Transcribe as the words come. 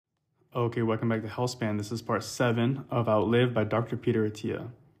Okay, welcome back to Healthspan. This is part 7 of Outlive by Dr. Peter Attia.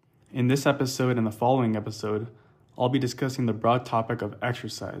 In this episode and the following episode, I'll be discussing the broad topic of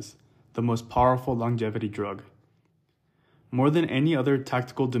exercise, the most powerful longevity drug. More than any other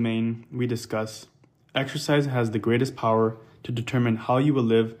tactical domain we discuss, exercise has the greatest power to determine how you will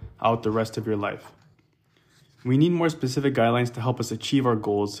live out the rest of your life. We need more specific guidelines to help us achieve our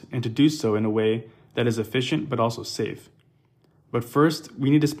goals and to do so in a way that is efficient but also safe. But first, we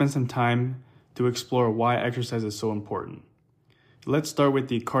need to spend some time to explore why exercise is so important. Let's start with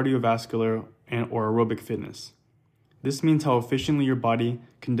the cardiovascular or aerobic fitness. This means how efficiently your body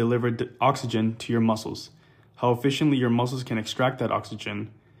can deliver oxygen to your muscles, how efficiently your muscles can extract that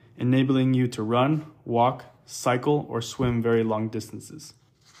oxygen, enabling you to run, walk, cycle, or swim very long distances.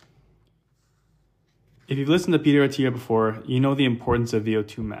 If you've listened to Peter Attia before, you know the importance of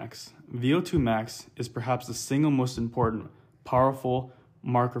VO2 max. VO2 max is perhaps the single most important powerful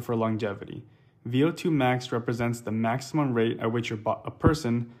marker for longevity. VO2 max represents the maximum rate at which a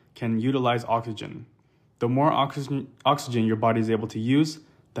person can utilize oxygen. The more oxygen your body is able to use,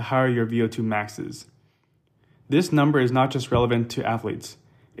 the higher your VO2 max is. This number is not just relevant to athletes.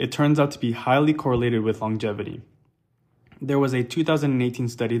 It turns out to be highly correlated with longevity. There was a 2018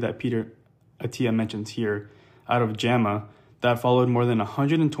 study that Peter Attia mentions here out of JAMA that followed more than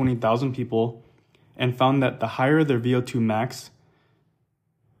 120,000 people and found that the higher their VO2 max,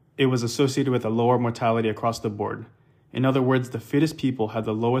 it was associated with a lower mortality across the board. In other words, the fittest people had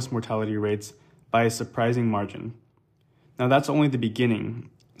the lowest mortality rates by a surprising margin. Now that's only the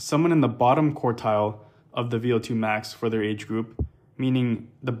beginning. Someone in the bottom quartile of the VO2 max for their age group, meaning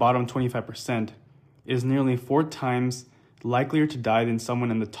the bottom 25%, is nearly 4 times likelier to die than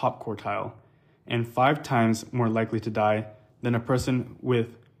someone in the top quartile, and 5 times more likely to die than a person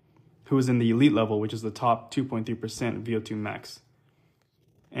who is in the elite level, which is the top 2.3% VO2 max.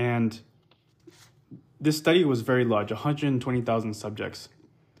 And this study was very large, 120,000 subjects.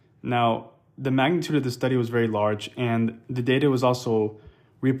 Now, the magnitude of the study was very large, and the data was also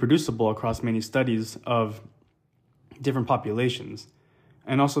reproducible across many studies of different populations.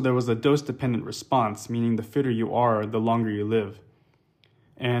 And also there was a dose-dependent response, meaning the fitter you are, the longer you live.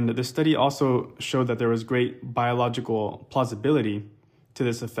 And the study also showed that there was great biological plausibility to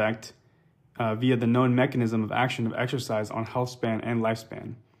this effect via the known mechanism of action of exercise on health span and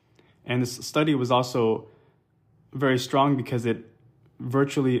lifespan. And this study was also very strong because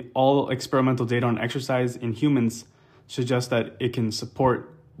virtually all experimental data on exercise in humans suggests that it can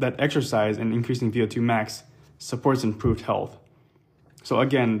support that exercise and increasing VO2 max supports improved health. So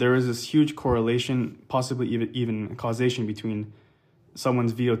again, there is this huge correlation, possibly even causation between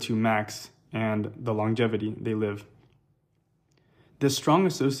someone's VO2 max and the longevity they live. This strong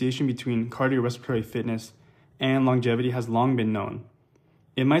association between cardiorespiratory fitness and longevity has long been known.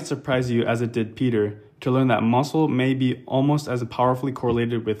 It might surprise you, as it did Peter, to learn that muscle may be almost as powerfully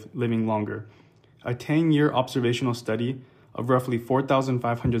correlated with living longer. A 10-year observational study of roughly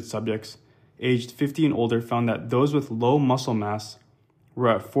 4,500 subjects aged 50 and older found that those with low muscle mass were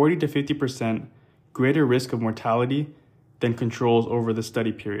at 40 to 50% greater risk of mortality than controls over the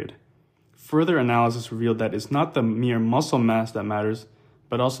study period. Further analysis revealed that it's not the mere muscle mass that matters,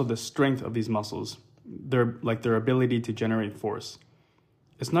 but also the strength of these muscles, their ability to generate force.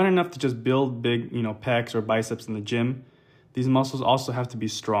 It's not enough to just build big, pecs or biceps in the gym. These muscles also have to be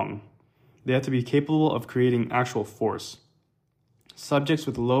strong. They have to be capable of creating actual force. Subjects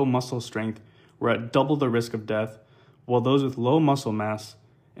with low muscle strength were at double the risk of death, while those with low muscle mass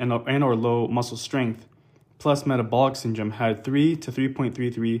and/or low muscle strength plus metabolic syndrome had 3 to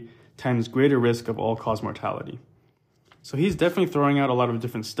 3.33 times greater risk of all-cause mortality. So he's definitely throwing out a lot of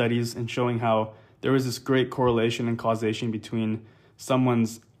different studies and showing how there is this great correlation and causation between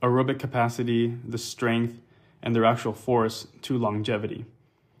someone's aerobic capacity, the strength, and their actual force to longevity.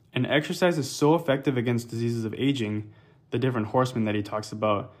 And exercise is so effective against diseases of aging, the different horsemen that he talks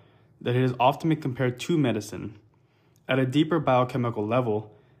about, that it is often been compared to medicine. At a deeper biochemical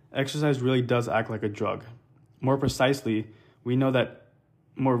level, exercise really does act like a drug. More precisely, we know that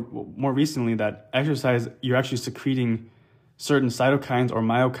more recently that exercise, you're actually secreting certain cytokines or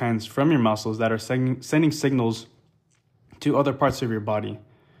myokines from your muscles that are sending signals to other parts of your body.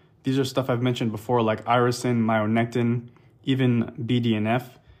 These are stuff I've mentioned before, like irisin, myonectin, even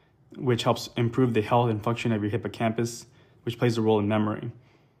BDNF, which helps improve the health and function of your hippocampus, which plays a role in memory.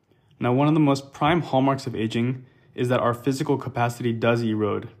 Now, one of the most prime hallmarks of aging is that our physical capacity does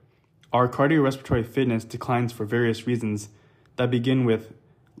erode. Our cardiorespiratory fitness declines for various reasons that begin with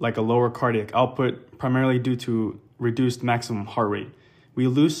like a lower cardiac output, primarily due to reduced maximum heart rate. We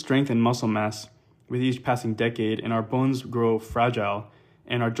lose strength and muscle mass with each passing decade, and our bones grow fragile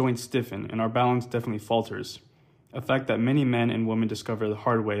and our joints stiffen, and our balance definitely falters, a fact that many men and women discover the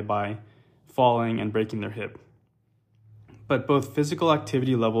hard way by falling and breaking their hip. But both physical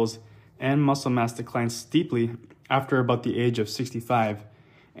activity levels and muscle mass decline steeply after about the age of 65,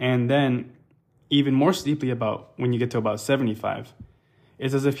 and then even more steeply about when you get to about 75.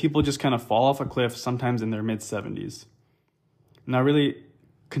 It's as if people just kind of fall off a cliff, sometimes in their mid-70s. Now, really,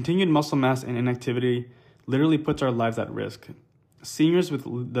 continued muscle mass and inactivity literally puts our lives at risk. Seniors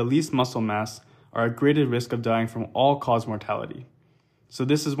with the least muscle mass are at greater risk of dying from all-cause mortality. So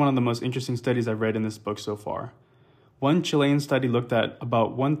this is one of the most interesting studies I've read in this book so far. One Chilean study looked at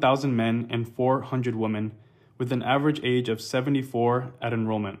about 1,000 men and 400 women with an average age of 74 at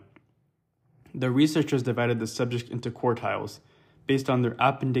enrollment. The researchers divided the subjects into quartiles based on their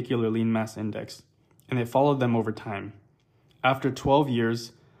appendicular lean mass index, and they followed them over time. After 12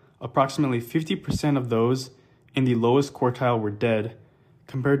 years, approximately 50% of those in the lowest quartile were dead,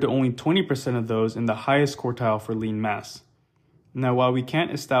 compared to only 20% of those in the highest quartile for lean mass. Now, while we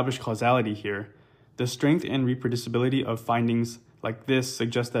can't establish causality here, the strength and reproducibility of findings like this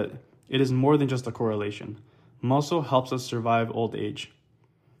suggest that it is more than just a correlation. Muscle helps us survive old age.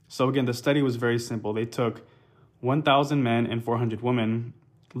 So again, the study was very simple. They took 1,000 men and 400 women,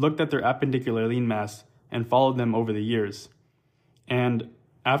 looked at their appendicular lean mass, and followed them over the years. And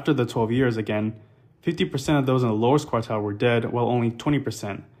after the 12 years, again, 50% of those in the lowest quartile were dead, while only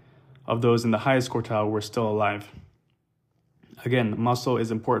 20% of those in the highest quartile were still alive. Again, muscle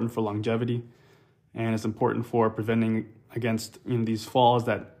is important for longevity, and it's important for preventing against these falls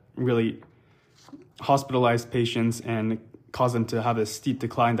that really hospitalize patients and cause them to have a steep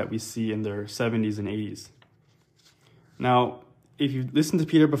decline that we see in their 70s and 80s. Now, if you've listened to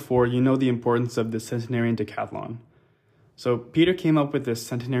Peter before, you know the importance of the Centenarian Decathlon. So Peter came up with this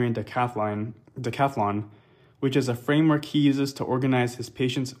Centenarian Decathlon, which is a framework he uses to organize his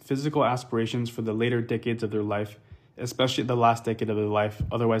patients' physical aspirations for the later decades of their life, especially the last decade of their life,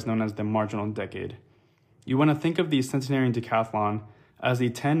 otherwise known as the marginal decade. You want to think of the Centenarian Decathlon as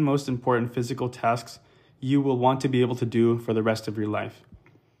the 10 most important physical tasks you will want to be able to do for the rest of your life.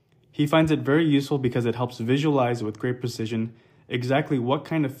 He finds it very useful because it helps visualize with great precision exactly what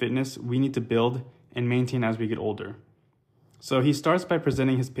kind of fitness we need to build and maintain as we get older. So he starts by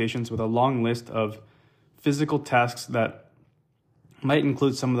presenting his patients with a long list of physical tasks that might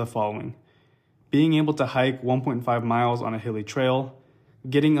include some of the following: being able to hike 1.5 miles on a hilly trail,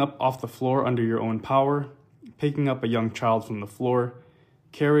 getting up off the floor under your own power, picking up a young child from the floor,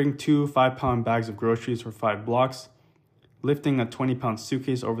 carrying 2 5-pound bags of groceries for 5 blocks, lifting a 20-pound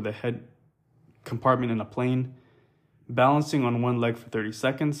suitcase over the head compartment in a plane, balancing on one leg for 30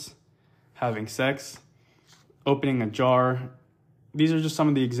 seconds, having sex, opening a jar. These are just some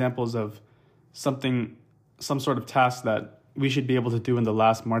of the examples of some sort of task that we should be able to do in the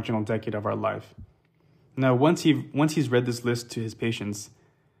last marginal decade of our life. Now, once he's read this list to his patients,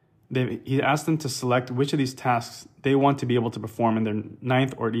 he asked them to select which of these tasks they want to be able to perform in their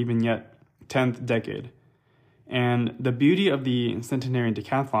 9th or even yet 10th decade. And the beauty of the Centenarian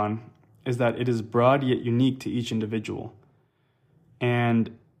Decathlon is that it is broad yet unique to each individual.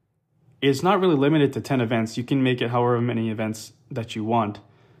 And it's not really limited to 10 events. You can make it however many events that you want.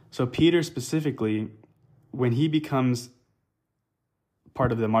 So Peter specifically, when he becomes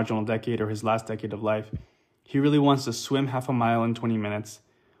part of the marginal decade or his last decade of life, he really wants to swim half a mile in 20 minutes,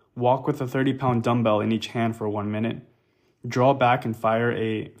 walk with a 30-pound dumbbell in each hand for 1 minute, draw back and fire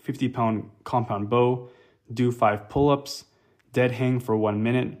a 50-pound compound bow, do 5 pull-ups, dead hang for 1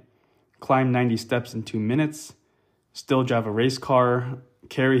 minute, climb 90 steps in 2 minutes, still drive a race car,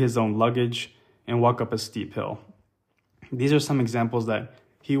 carry his own luggage, and walk up a steep hill. These are some examples that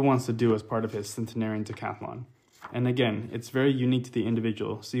he wants to do as part of his Centenarian Decathlon. And again, it's very unique to the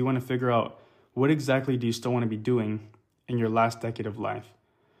individual, so you want to figure out what exactly do you still want to be doing in your last decade of life.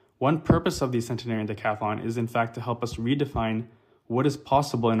 One purpose of the Centenarian Decathlon is in fact to help us redefine what is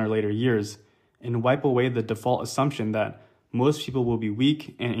possible in our later years and wipe away the default assumption that most people will be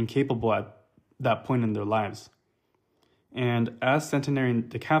weak and incapable at that point in their lives. And as Centenarian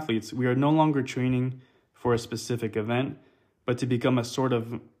decathletes, we are no longer training for a specific event, but to become a sort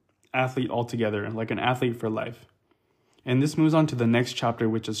of athlete altogether, like an athlete for life. And this moves on to the next chapter,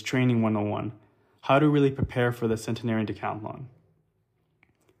 which is Training 101, how to really prepare for the Centenarian Decathlon.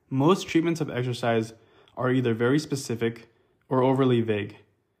 Most treatments of exercise are either very specific or overly vague,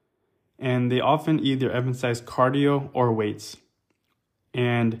 and they often either emphasize cardio or weights.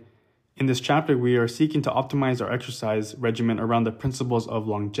 And in this chapter, we are seeking to optimize our exercise regimen around the principles of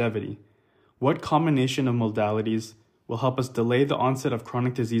longevity. What combination of modalities will help us delay the onset of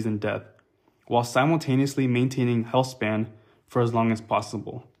chronic disease and death, while simultaneously maintaining health span for as long as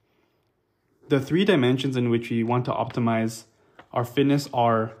possible. The 3 dimensions in which we want to optimize our fitness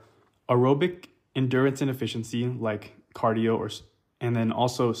are aerobic endurance and efficiency, like cardio, and then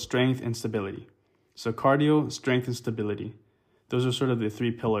also strength and stability. So cardio, strength, and stability. Those are sort of the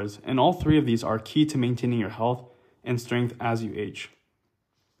 3 pillars. And all 3 of these are key to maintaining your health and strength as you age.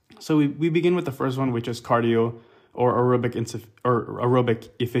 So we begin with the first one, which is cardio or aerobic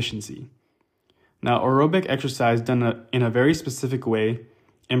efficiency. Now, aerobic exercise done in a very specific way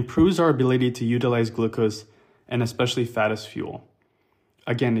improves our ability to utilize glucose and especially fat as fuel.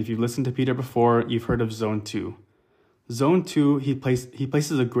 Again, if you've listened to Peter before, you've heard of Zone 2. Zone 2, he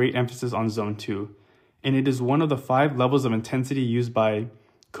places a great emphasis on Zone 2, and it is one of the 5 levels of intensity used by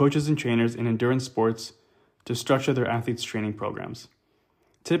coaches and trainers in endurance sports to structure their athletes' training programs.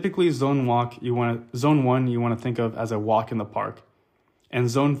 Typically, Zone 1 you want to think of as a walk in the park, and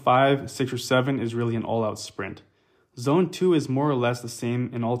Zone 5, 6, or 7 is really an all-out sprint. Zone 2 is more or less the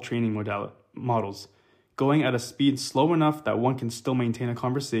same in all training models, going at a speed slow enough that one can still maintain a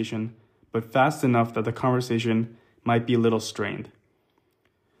conversation, but fast enough that the conversation might be a little strained.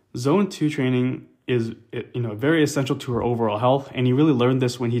 Zone 2 training is very essential to our overall health, and he really learned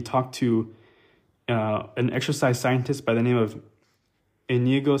this when he talked to an exercise scientist by the name of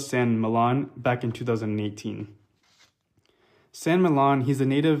Inigo San Millán back in 2018. San Millán, he's a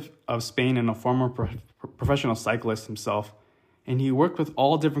native of Spain and a former professional cyclist himself, and he worked with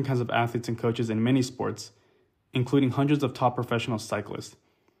all different kinds of athletes and coaches in many sports, including hundreds of top professional cyclists.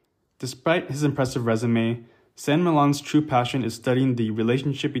 Despite his impressive resume, San Millán's true passion is studying the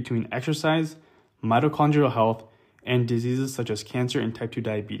relationship between exercise, mitochondrial health, and diseases such as cancer and type 2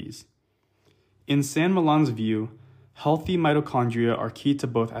 diabetes. In San Millán's view, healthy mitochondria are key to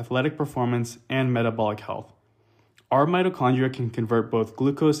both athletic performance and metabolic health. Our mitochondria can convert both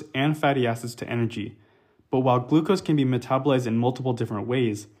glucose and fatty acids to energy, but while glucose can be metabolized in multiple different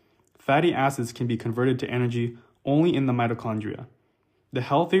ways, fatty acids can be converted to energy only in the mitochondria. The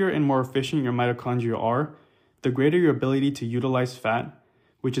healthier and more efficient your mitochondria are, the greater your ability to utilize fat,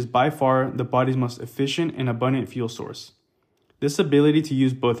 which is by far the body's most efficient and abundant fuel source. This ability to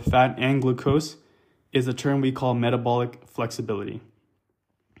use both fat and glucose is a term we call metabolic flexibility.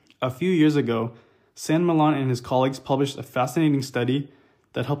 A few years ago, San Millán and his colleagues published a fascinating study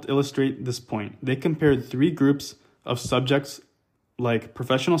that helped illustrate this point. They compared 3 groups of subjects like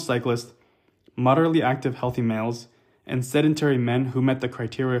professional cyclists, moderately active healthy males, and sedentary men who met the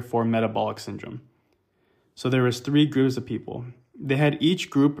criteria for metabolic syndrome. So there was 3 groups of people. They had each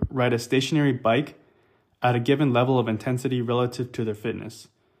group ride a stationary bike at a given level of intensity relative to their fitness,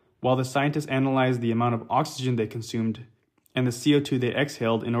 while the scientists analyzed the amount of oxygen they consumed and the CO2 they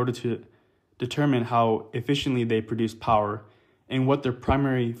exhaled in order to determine how efficiently they produced power and what their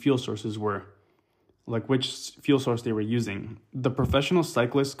primary fuel sources were, like which fuel source they were using. The professional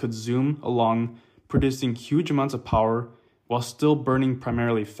cyclists could zoom along, producing huge amounts of power while still burning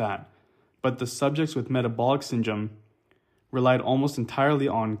primarily fat, but the subjects with metabolic syndrome relied almost entirely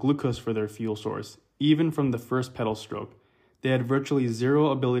on glucose for their fuel source, even from the first pedal stroke. They had virtually zero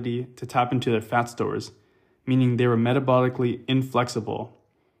ability to tap into their fat stores, meaning they were metabolically inflexible,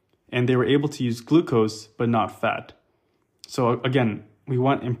 and they were able to use glucose but not fat. So again, we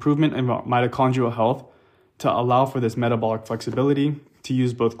want improvement in mitochondrial health to allow for this metabolic flexibility to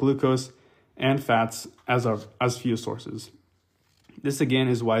use both glucose and fats as fuel sources. This again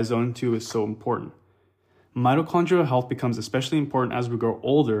is why Zone 2 is so important. Mitochondrial health becomes especially important as we grow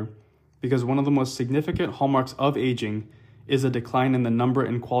older because one of the most significant hallmarks of aging is a decline in the number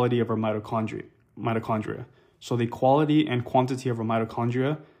and quality of our mitochondria. So the quality and quantity of our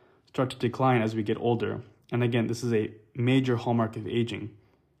mitochondria start to decline as we get older. And again, this is a major hallmark of aging.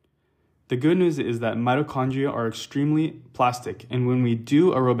 The good news is that mitochondria are extremely plastic, and when we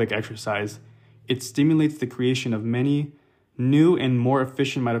do aerobic exercise, it stimulates the creation of many new and more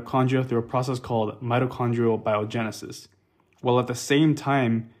efficient mitochondria through a process called mitochondrial biogenesis, while at the same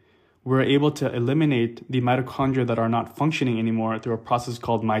time, we're able to eliminate the mitochondria that are not functioning anymore through a process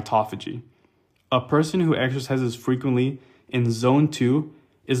called mitophagy. A person who exercises frequently in Zone 2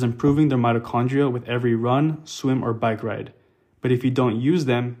 is improving their mitochondria with every run, swim, or bike ride. But if you don't use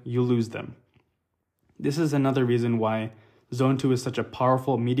them, you lose them. This is another reason why Zone 2 is such a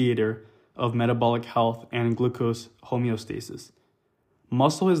powerful mediator of metabolic health and glucose homeostasis.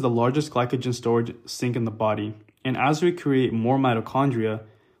 Muscle is the largest glycogen storage sink in the body, and as we create more mitochondria,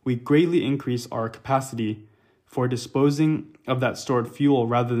 we greatly increase our capacity for disposing of that stored fuel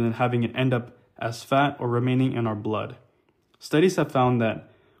rather than having it end up as fat or remaining in our blood. Studies have found that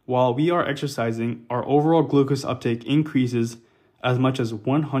while we are exercising, our overall glucose uptake increases as much as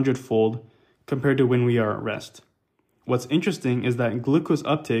 100-fold compared to when we are at rest. What's interesting is that glucose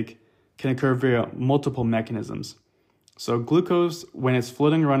uptake can occur via multiple mechanisms. So glucose, when it's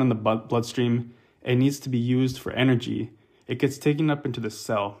floating around in the bloodstream, it needs to be used for energy. It gets taken up into the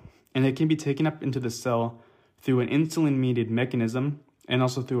cell, and it can be taken up into the cell through an insulin-mediated mechanism and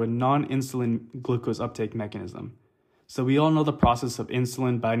also through a non-insulin glucose uptake mechanism. So we all know the process of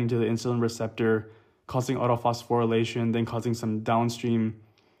insulin binding to the insulin receptor, causing autophosphorylation, then causing some downstream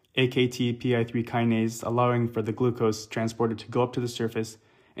AKT PI3 kinase, allowing for the glucose transporter to go up to the surface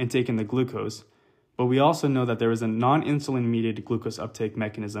and take in the glucose. But we also know that there is a non-insulin mediated glucose uptake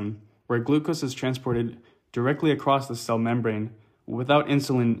mechanism where glucose is transported directly across the cell membrane without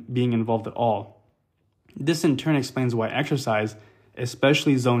insulin being involved at all. This in turn explains why exercise,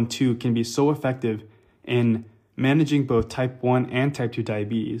 especially zone 2, can be so effective in managing both type 1 and type 2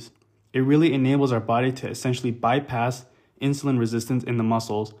 diabetes. It really enables our body to essentially bypass insulin resistance in the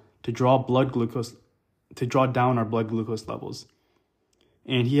muscles to draw down our blood glucose levels.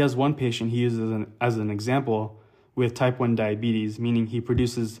 And he has one patient he uses as an example with type 1 diabetes, meaning he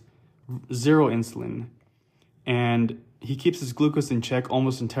produces zero insulin. And he keeps his glucose in check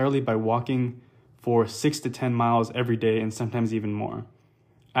almost entirely by walking for 6 to 10 miles every day and sometimes even more.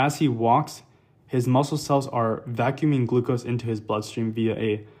 As he walks, his muscle cells are vacuuming glucose into his bloodstream via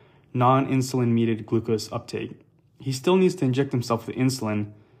a non-insulin mediated glucose uptake. He still needs to inject himself with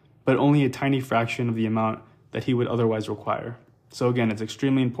insulin, but only a tiny fraction of the amount that he would otherwise require. So again, it's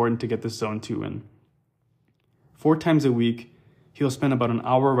extremely important to get this zone 2 in. 4 times a week, he'll spend about an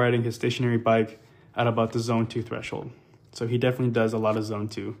hour riding his stationary bike at about the zone 2 threshold. So he definitely does a lot of zone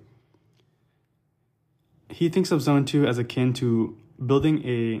 2. He thinks of zone 2 as akin to building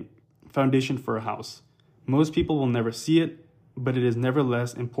a foundation for a house. Most people will never see it, but it is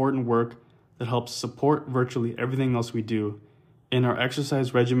nevertheless important work that helps support virtually everything else we do in our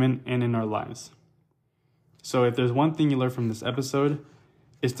exercise regimen and in our lives. So if there's one thing you learn from this episode,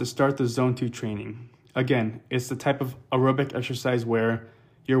 it's to start the zone 2 training. Again, it's the type of aerobic exercise where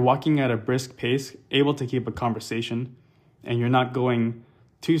you're walking at a brisk pace, able to keep a conversation, and you're not going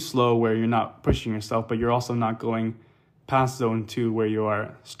too slow where you're not pushing yourself, but you're also not going past zone 2 where you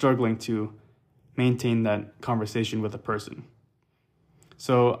are struggling to maintain that conversation with a person.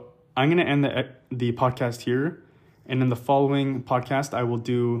 So I'm going to end the podcast here, and in the following podcast, I will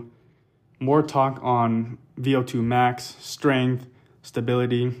do more talk on VO2 max, strength,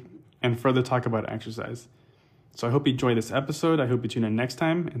 stability, and further talk about exercise. So I hope you enjoy this episode. I hope you tune in next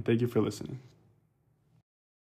time, and thank you for listening.